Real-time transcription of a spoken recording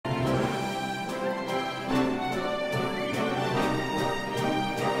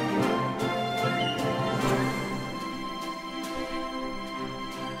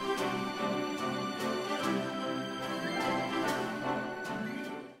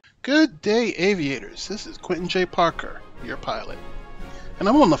Good day, aviators. This is Quentin J. Parker, your pilot. And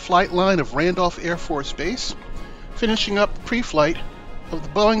I'm on the flight line of Randolph Air Force Base, finishing up the pre-flight of the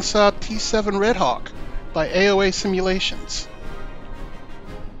Boeing-Saab T-7 Red Hawk by AOA Simulations.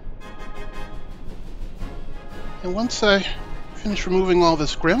 And once I finish removing all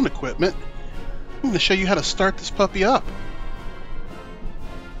this ground equipment, I'm going to show you how to start this puppy up.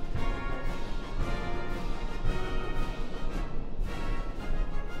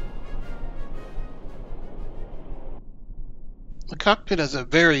 The cockpit has a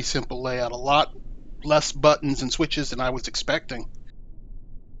very simple layout, a lot less buttons and switches than I was expecting.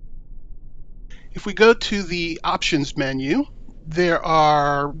 If we go to the options menu, there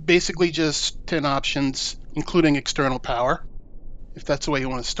are basically just 10 options, including external power, if that's the way you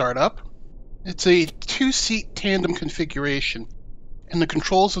want to start up. It's a 2-seat tandem configuration, and the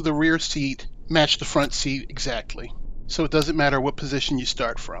controls of the rear seat match the front seat exactly, so it doesn't matter what position you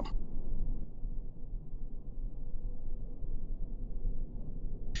start from.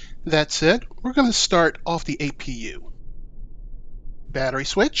 That said, we're going to start off the APU. Battery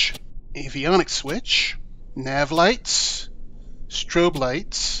switch, avionics switch, nav lights, strobe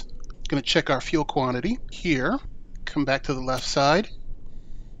lights. Going to check our fuel quantity here. Come back to the left side.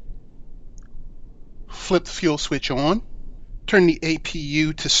 Flip the fuel switch on. Turn the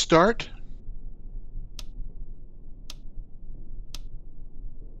APU to start.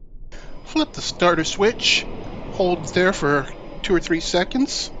 Flip the starter switch. Hold there for 2 or 3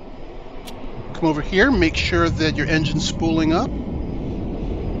 seconds. Come over here, make sure that your engine's spooling up.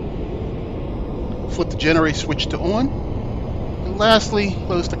 Flip the generator switch to on. And lastly,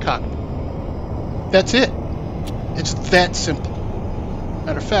 close the cockpit. That's it. It's that simple.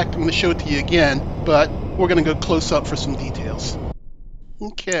 Matter of fact, I'm going to show it to you again, but we're going to go close up for some details.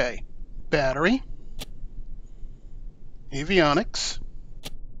 Okay. Battery. Avionics.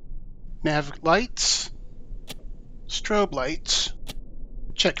 Nav lights. Strobe lights.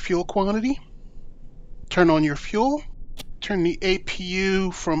 Check fuel quantity. Turn on your fuel. Turn the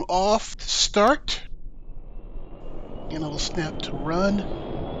APU from off to start. And it'll snap to run.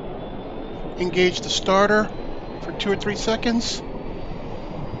 Engage the starter for 2 or 3 seconds.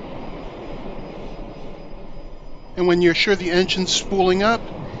 And when you're sure the engine's spooling up,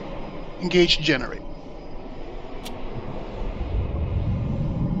 engage the generator.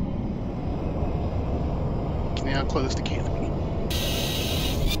 Now close the canopy.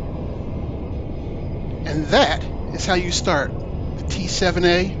 And that is how you start the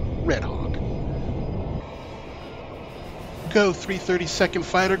T-7A Red Hawk. Go 332nd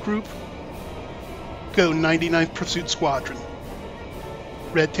Fighter Group. Go 99th Pursuit Squadron.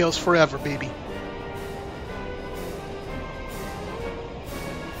 Red tails forever, baby.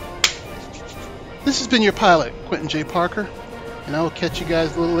 This has been your pilot, Quentin J. Parker, and I will catch you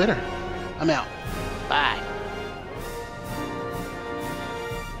guys a little later. I'm out. Bye.